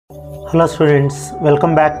Hello students,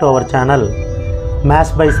 welcome back to our channel Maths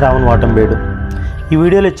by Shravan Vatambedu. ఈ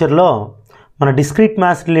video లెక్చర్లో మన discrete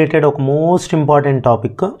maths related ఒక most important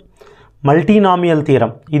topic multinomial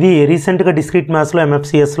theorem. ఇది రీసెంట్గా discrete మ్యాథ్స్లో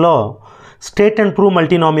MFCSలో state and prove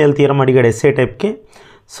multinomial theorem అడిగాడు SA టైప్కి.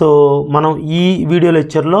 So మనం ఈ వీడియో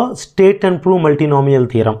లెక్చర్లో state and prove multinomial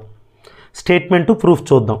theorem statement to proof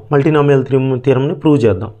చూద్దాం. మల్టీనామియల్ థియరంని ప్రూవ్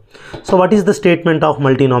చేద్దాం. So what is the statement of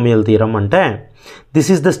multinomial theorem అంటే this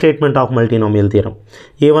is the statement of multinomial theorem.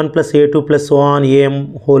 a1 plus a2 plus so on am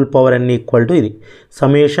whole power n equal to ఇది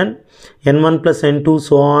summation n1 plus n2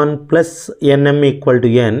 so on plus nm equal to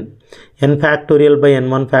n factorial by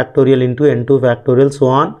n1 factorial into n2 factorial so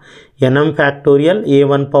on nm factorial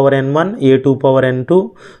a1 power n1 a2 power n2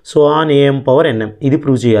 so on am power nm. ఇది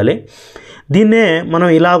prove చేయాలి. దీన్నే మనం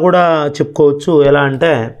ఇలా కూడా చెప్పుకోవచ్చు. ఎలా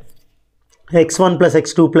అంటే x1 plus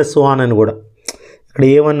x2 plus so on అని కూడా ఇక్కడ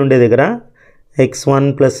a1 ఉండే దగ్గర x1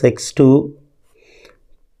 plus x2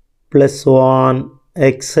 plus so on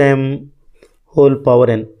xm whole power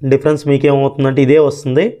n. Difference మీకు ఏమవుతుందంటే ఇదే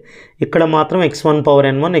వస్తుంది. ఇక్కడ మాత్రం x1 power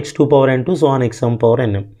n1 x2 power n2 so on xm power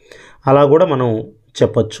nm అలా కూడా మనం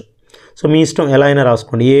చెప్పొచ్చు. సో మీ ఇష్టం ఎలా అయినా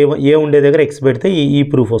రాసుకోండి. ఏ ఉండే దగ్గర x పెడితే ఈ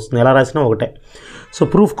ప్రూఫ్ వస్తుంది. ఎలా రాసినా ఒకటే. సో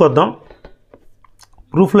ప్రూఫ్కి వద్దాం.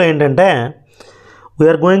 ప్రూఫ్లో ఏంటంటే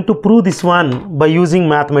we are going to prove this one by using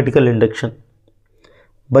mathematical induction.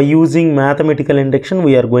 By using mathematical induction,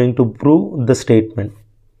 we are going to prove the statement.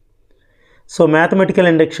 So mathematical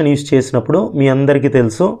induction use చేసినప్పుడు మీ అందరికీ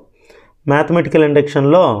తెలుసు, mathematical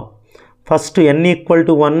inductionలో first n equal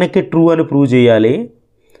to 1కి true అని prove చేయాలి.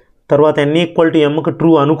 తర్వాత n equal to mకి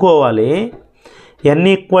true అనుకోవాలి. n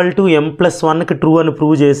equal to m+1కి true అని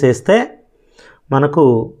prove చేసేస్తే మనకు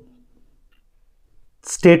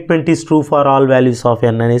statement is true for all values of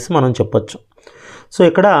n అనేసి మనం చెప్పొచ్చు. సో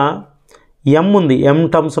ఇక్కడ m ఉంది, m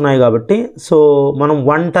టర్మ్స్ ఉన్నాయి కాబట్టి సో మనం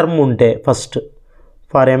 1 టర్మ్ ఉంటే first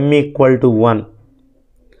for m equal to 1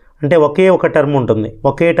 అంటే ఒకే ఒక టర్మ్ ఉంటుంది.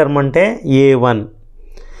 ఒకే టర్మ్ అంటే a1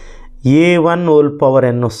 హోల్ పవర్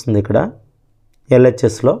n వస్తుంది. ఇక్కడ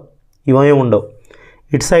LHSలో ఇవేమీ ఉండవు.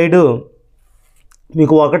 ఇటు సైడు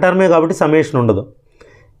మీకు ఒక టర్మే కాబట్టి సమ్మేషన్ ఉండదు.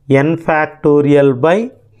 n ఫ్యాక్టోరియల్ బై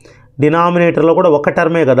డినామినేటర్లో కూడా ఒక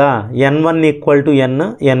టర్మే కదా, n1 equal to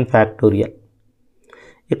n factorial.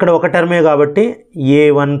 ఇక్కడ ఒక టర్మే కాబట్టి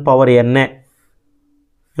a1 పవర్ n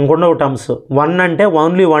ఇంకొండవు టర్మ్స్. 1 అంటే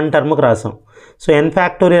ఓన్లీ 1 టర్మ్కి రాసాం. సో n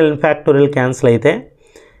ఫ్యాక్టోరియల్ క్యాన్సిల్ అయితే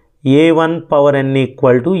a1 power n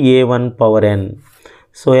equal to a1 power n.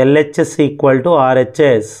 So LHS equal to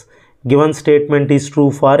RHS. Given statement is true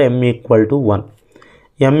for m equal to 1.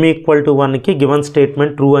 m equal to 1కి given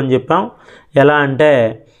statement true అని చెప్పాం. ఎలా అంటే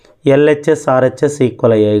LHS RHS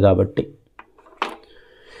equal అయ్యాయి కాబట్టి.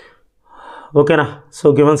 ఓకేనా. So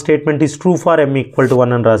given statement is true for m equal to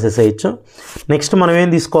 1 అని రాసేసేయచ్చు. Next మనం ఏం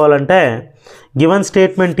తీసుకోవాలంటే given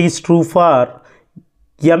statement is true for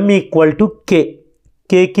m equal to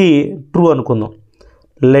కేకి true అనుకుందాం.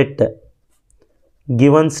 Let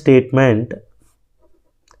given statement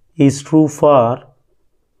is true for,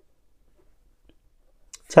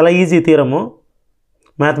 చాలా ఈజీ థియరము,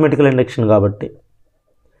 మ్యాథమెటికల్ ఇండక్షన్ కాబట్టి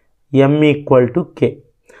m ఈక్వల్ టు k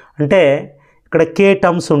అంటే ఇక్కడ k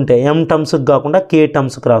terms ఉంటే m టర్మ్స్కి కాకుండా k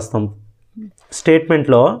టర్మ్స్కి రాస్తాం.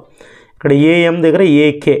 స్టేట్మెంట్లో ఇక్కడ am దగ్గర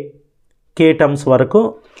k టర్మ్స్ వరకు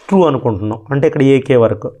ట్రూ అనుకుంటున్నాం. అంటే ఇక్కడ ak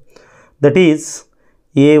వరకు, that is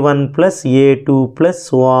a1 plus a2 plus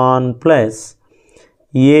 1 plus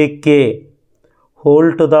ak whole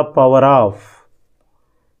to the power of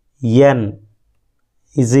n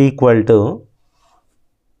is equal to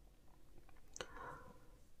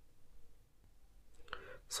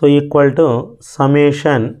so equal to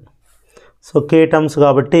summation. So k terms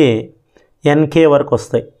కాబట్టి nk వరకు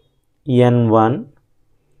వస్తాయి. n1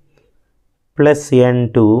 plus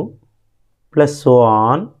n2 plus so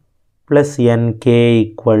on plus nk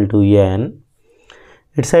equal to n.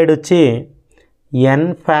 ఇటు side వచ్చి n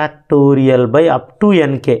factorial by up to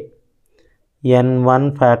nk, n1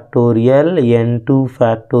 factorial n2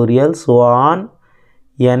 factorial so on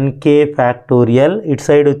nk factorial. ఇటు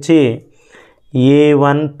side వచ్చి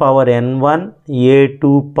a1 power n1 a2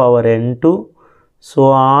 power n2 so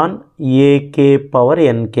on ak power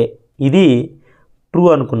nk. ఇది true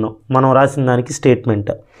అనుకున్నాం మనం రాసిన దానికి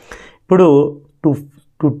statement. ఇప్పుడు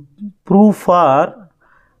to prove for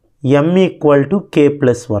m equal to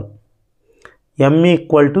k+1, m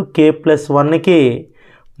equal to k+1కి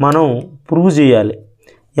మనం prove చేయాలి.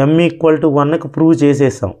 m ఈక్వల్ టు 1కి ప్రూవ్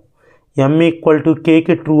చేసేసాం. m ఈక్వల్ టు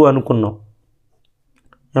kకి ట్రూ అనుకున్నాం.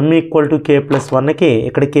 m ఈక్వల్ టు k+1కి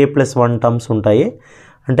ఇక్కడ k+1 టర్మ్స్ ఉంటాయి.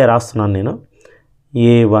 అంటే రాస్తున్నాను నేను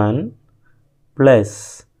a1 plus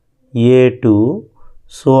a2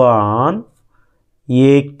 so on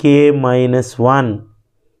AK minus 1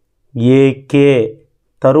 AK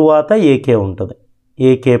తరువాత ఏకే ఉంటుంది,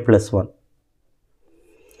 AK plus 1.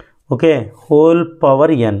 Okay, whole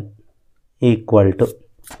power n equal to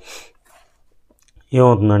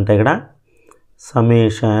ఏమవుతుందంటే ఇక్కడ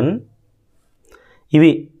సమ్మేషన్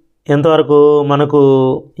ఇవి ఎంతవరకు మనకు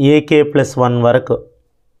ఏకే ప్లస్ 1 వరకు.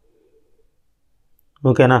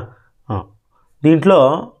 ఓకేనా, దీంట్లో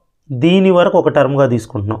దీని వరకు ఒక టర్మ్గా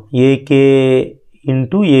తీసుకుంటున్నాం, ఏకే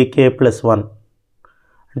ఇంటూ ఏకే ప్లస్ 1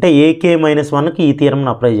 అంటే ఏకే మైనస్ 1కి ఈ థియరమ్ని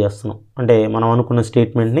అప్లై చేస్తున్నాం. అంటే మనం అనుకున్న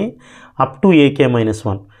స్టేట్మెంట్ని అప్ టు ఏకే మైనస్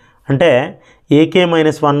 1 అంటే ఏకే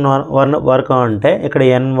మైనస్ 1 వరకు అంటే ఇక్కడ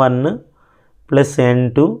n1 plus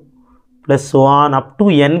n2 plus so on up to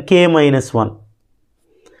NK minus 1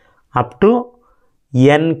 up to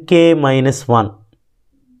NK minus 1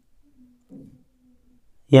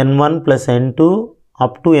 n1 plus n2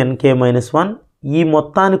 up to NK minus 1. ఈ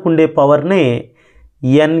మొత్తానికి ఉండే పవర్ని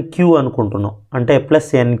ఎన్క్యూ అనుకుంటున్నాం, అంటే ప్లస్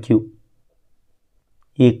ఎన్క్యూ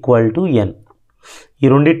ఈక్వల్ టు ఎన్. ఈ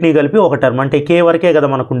రెండింటినీ కలిపి ఒక టర్మ్, అంటే కే వరకే కదా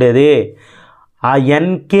మనకు ఉండేది. ఆ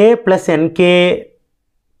ఎన్కే ప్లస్ ఎన్కే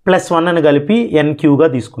ప్లస్ 1 అని కలిపి ఎన్క్యూగా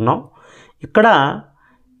తీసుకున్నాం. ఇక్కడ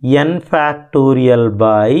ఎన్ ఫ్యాక్టోరియల్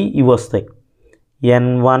బై ఇవి వస్తాయి,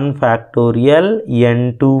 n1 factorial,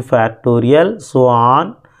 n2 factorial, so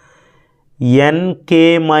on NK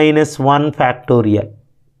minus 1 factorial,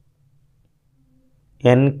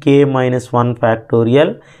 NK minus 1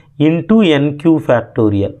 factorial into NQ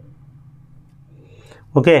factorial.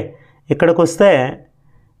 Okay, ఇక్కడికి వస్తే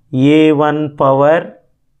a1 power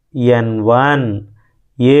n1,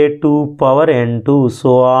 a2 power n2,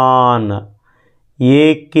 so on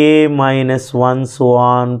AK minus 1 so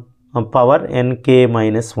on power NK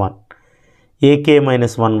minus 1, AK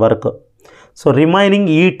minus 1 వరకు. So remaining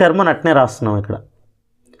ఈ term అట్నే రాస్తున్నాం ఇక్కడ,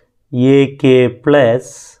 AK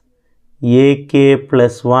plus AK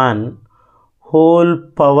plus 1 whole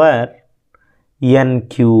power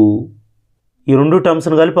NQ. ఈ రెండు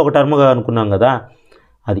టర్మ్స్ని కలిపి ఒక టర్మ్గా అనుకున్నాం కదా,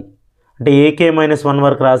 అది అంటే ఏకే మైనస్ 1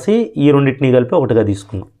 వరకు రాసి ఈ రెండింటిని కలిపి ఒకటిగా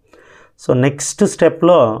తీసుకున్నాం. సో నెక్స్ట్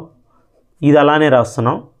స్టెప్లో ఇది అలానే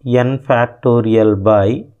రాస్తున్నాం, n factorial by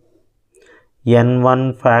n1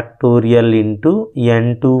 factorial into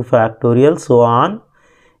n2 factorial, so on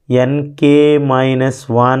NK minus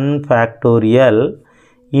 1 factorial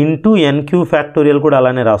into NQ factorial కూడా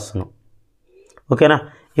అలానే రాస్తున్నాం. ఓకేనా,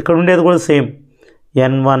 ఇక్కడ ఉండేది కూడా same,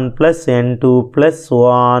 n1 plus n2 plus so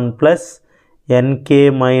on plus NK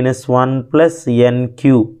minus 1 plus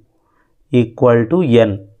NQ equal to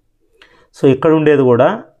N. So ఇక్కడ ఉండేది కూడా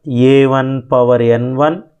a1 power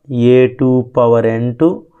n1, a2 power n2,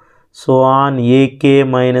 so on AK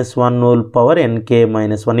minus 1 whole power NK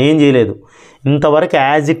minus 1. ఏం చేయలేదు, ఇంతవరకు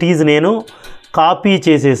యాజ్ ఇట్ ఈజ్ నేను copy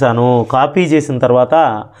చేసేసాను. Copy చేసిన తర్వాత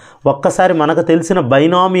ఒక్కసారి మనకు తెలిసిన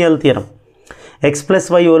binomial theorem, X plus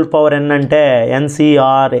y whole power ఎన్ అంటే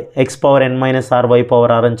NCR X power N minus are y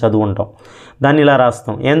power are అని చదువుకుంటాం. దాన్ని ఇలా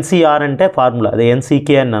రాస్తాం, ఎన్సీఆర్ అంటే ఫార్ములా అదే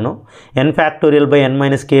ఎన్సీకే అన్నాను, n factorial by N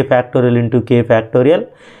minus K factorial into K factorial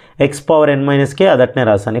X power N minus కే, అదట్నే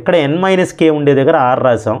రాసాను. ఇక్కడ ఎన్ మైనస్ కే ఉండే దగ్గర ఆర్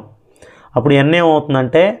రాసాం. అప్పుడు ఎన్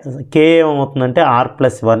ఏమవుతుందంటే కే ఏమవుతుందంటే ఆర్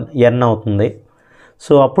ప్లస్ 1 ఎన్ అవుతుంది.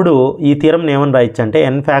 సో అప్పుడు ఈ థియరంని ఏమని రాయొచ్చు అంటే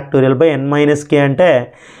n factorial by N minus కే అంటే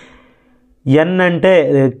ఎన్ అంటే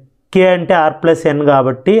కే అంటే ఆర్ ప్లస్ ఎన్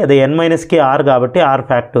కాబట్టి అదే ఎన్ మైనస్ కే ఆర్ కాబట్టి r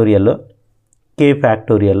factorial, K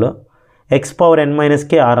factorial, X power N minus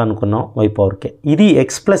K are అనుకున్నాం వై పవర్ కే. ఇది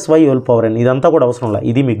X plus y whole power ఎన్, ఇదంతా కూడా అవసరం లేదు,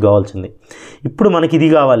 ఇది మీకు కావాల్సింది. ఇప్పుడు మనకి ఇది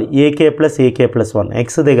కావాలి, ఏకే ప్లస్ 1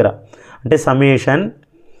 ఎక్స్ దగ్గర అంటే సమ్మేషన్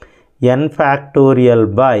ఎన్ ఫ్యాక్టోరియల్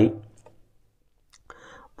బై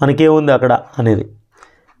మనకేముంది అక్కడ అనేది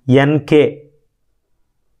ఎన్కే,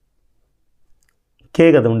 కే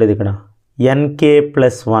కదా ఉండేది ఇక్కడ, ఎన్కే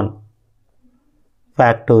ప్లస్ 1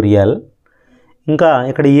 ఫ్యాక్టోరియల్, ఇంకా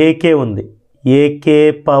ఇక్కడ ఏకే ఉంది, AK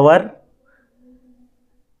power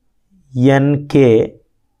NK,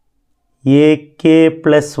 AK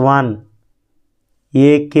plus 1,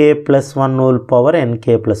 AK plus 1 whole power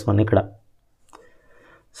NK plus 1 ఇక్కడ.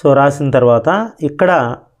 సో రాసిన తర్వాత ఇక్కడ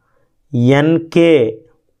ఎన్కే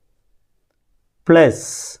ప్లస్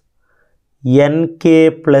ఎన్కే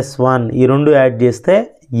ప్లస్ 1 ఈ రెండు యాడ్ చేస్తే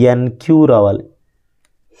ఎన్క్యూ రావాలి,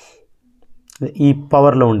 ఈ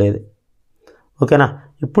పవర్లో ఉండేది. ఓకేనా,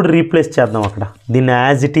 ఇప్పుడు రీప్లేస్ చేద్దాం అక్కడ, దీన్ని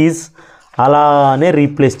యాజ్ ఇట్ ఈజ్ అలానే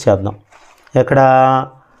రీప్లేస్ చేద్దాం ఎక్కడ.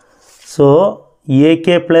 So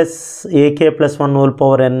AK plus 1 whole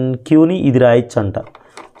power ఎన్క్యూని ఇది రాయొచ్చు అంట.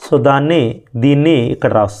 సో దీన్ని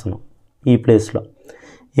ఇక్కడ రాస్తున్నాం, ఈ ప్లేస్లో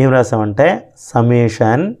ఏం రాసామంటే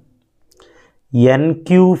సమ్మేషన్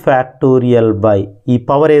ఎన్క్యూ ఫ్యాక్టోరియల్ బై ఈ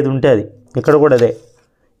పవర్ ఏది ఉంటే అది, ఇక్కడ కూడా అదే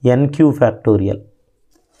n cube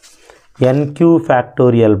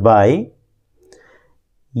factorial by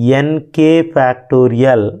nk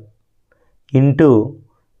factorial into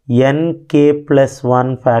nk plus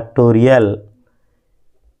 1 factorial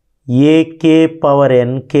ak power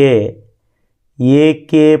nk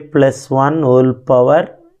ak plus 1 whole power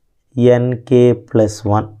nk plus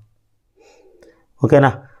 1.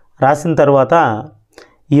 ఓకేనా? రాసిన తర్వాత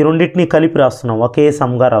ఈ రెండింటిని కలిపి రాస్తున్నాం, ఒకే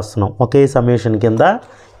సమ్గా రాస్తున్నాం, ఒకే సమ్మేషన్ కింద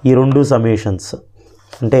ఈ రెండు సమ్మేషన్స్.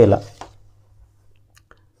 అంటే ఇలా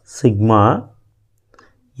sigma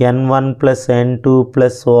n1 plus n2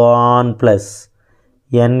 plus 1 plus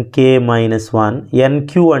nk minus 1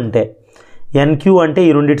 nq అంటే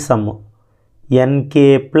ఈ రెండింటి sum nk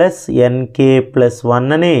plus nk plus 1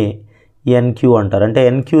 అని nq అంటారు. అంటే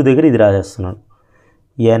nq దగ్గర ఇది రాసేస్తున్నాను,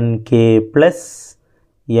 nk ప్లస్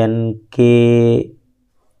nk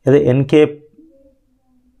అదే nk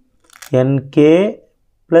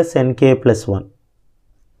ప్లస్ nk ప్లస్ 1.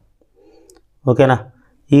 ఓకేనా?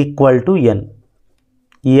 Equal to n.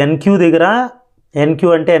 ఈ nq దగ్గర nq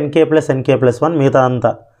అంటే nk ప్లస్ 1 మిగతా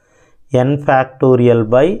అంతా n ఫ్యాక్టోరియల్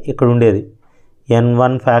బై ఇక్కడ ఉండేది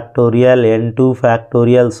n1 factorial n2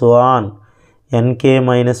 factorial so on nk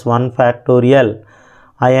minus 1 factorial.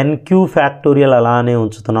 ఆ nq ఫ్యాక్టోరియల్ అలానే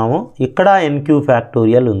ఉంచుతున్నాము, ఇక్కడ nq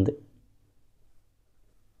ఫ్యాక్టోరియల్ ఉంది.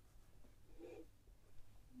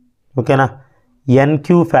 ఓకేనా? nq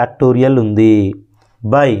ఫ్యాక్టోరియల్ ఉంది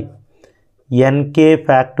by nk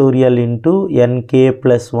factorial into nk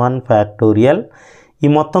plus 1 factorial. ఈ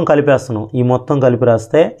మొత్తం కలిపేస్తున్నాం, ఈ మొత్తం కలిపి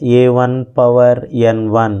రాస్తే a1 power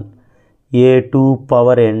n1 a2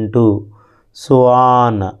 power n2 so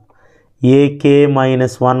on ak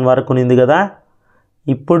minus 1 వరకు ఉంది కదా.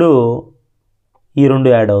 ఇప్పుడు ఈ రెండు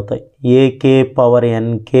యాడ్ అవుతాయి, ak power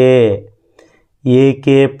nk ak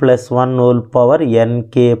plus 1 whole power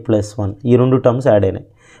nk plus 1. ఈ రెండు టర్మ్స్ యాడ్ అయినాయి.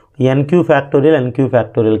 nq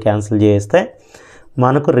ఫ్యాక్టోరియల్ క్యాన్సిల్ చేస్తే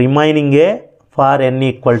మనకు remaining A for n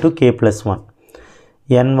equal to k plus 1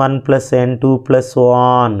 n1 plus n2 plus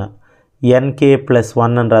 1 nk plus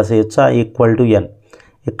 1 అని రాసేయచ్చా ఈక్వల్ టు n.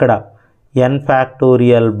 ఇక్కడ n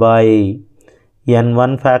factorial by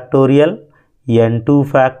n1 factorial n2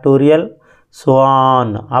 factorial so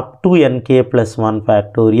on up to nk plus 1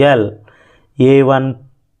 factorial a1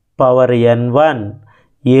 power n1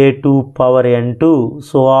 a2 power n2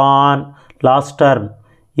 so on last term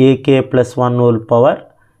ak plus 1 whole power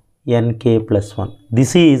nk plus 1.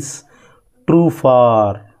 This is true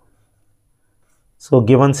for so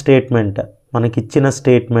given statement. మనకి ఇచ్చిన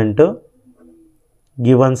statement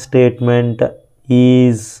given statement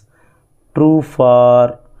is true for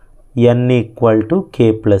n equal to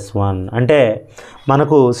k plus 1. అంటే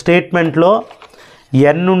మనకు స్టేట్మెంట్లో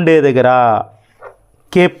n ఉండే దగ్గర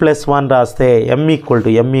k plus 1 రాస్తే m equal to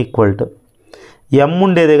m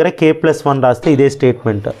ఉండే దగ్గర k plus 1 రాస్తే ఇదే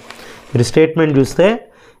స్టేట్మెంట్. మీరు స్టేట్మెంట్ చూస్తే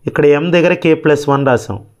ఇక్కడ m దగ్గర k ప్లస్ 1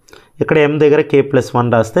 రాసాం, ఇక్కడ m దగ్గర k ప్లస్ 1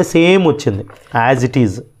 రాస్తే సేమ్ వచ్చింది as it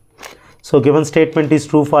is. So given statement is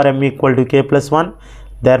true for m equal to k plus 1.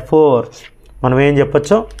 Therefore మనం ఏం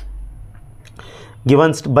చెప్పొచ్చు,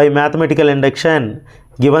 given by mathematical induction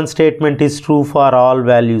given statement is true for all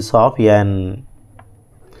values of n.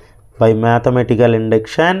 By mathematical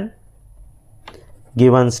induction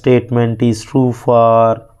given statement is true for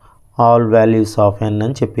all values of n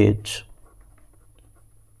అని చెప్పేయచ్చు.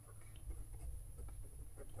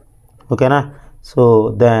 ఓకేనా? So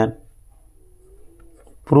then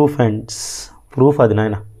proof అది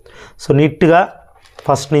నాయన. So నీట్గా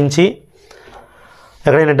first నుంచి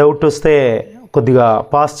ఎక్కడైనా డౌట్ వస్తే కొద్దిగా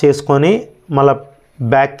pass చేసుకొని మళ్ళీ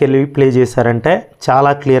బ్యాక్కి వెళ్ళి ప్లే చేశారంటే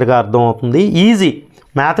చాలా క్లియర్గా అర్థమవుతుంది. ఈజీ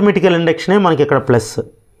మ్యాథమెటికల్ ఇండక్షనే మనకి ఇక్కడ ప్లస్.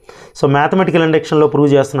 సో మ్యాథమెటికల్ ఇండక్షన్లో ప్రూవ్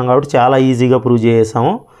చేస్తున్నాం కాబట్టి చాలా ఈజీగా ప్రూవ్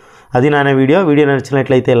చేసాము. అది నా వీడియో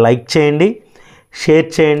నచ్చినట్లయితే లైక్ చేయండి, షేర్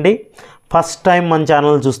చేయండి. ఫస్ట్ టైం మన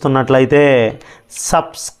ఛానల్ చూస్తున్నట్లయితే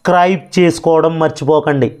సబ్స్క్రైబ్ చేసుకోవడం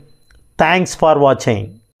మర్చిపోకండి. Thanks for watching.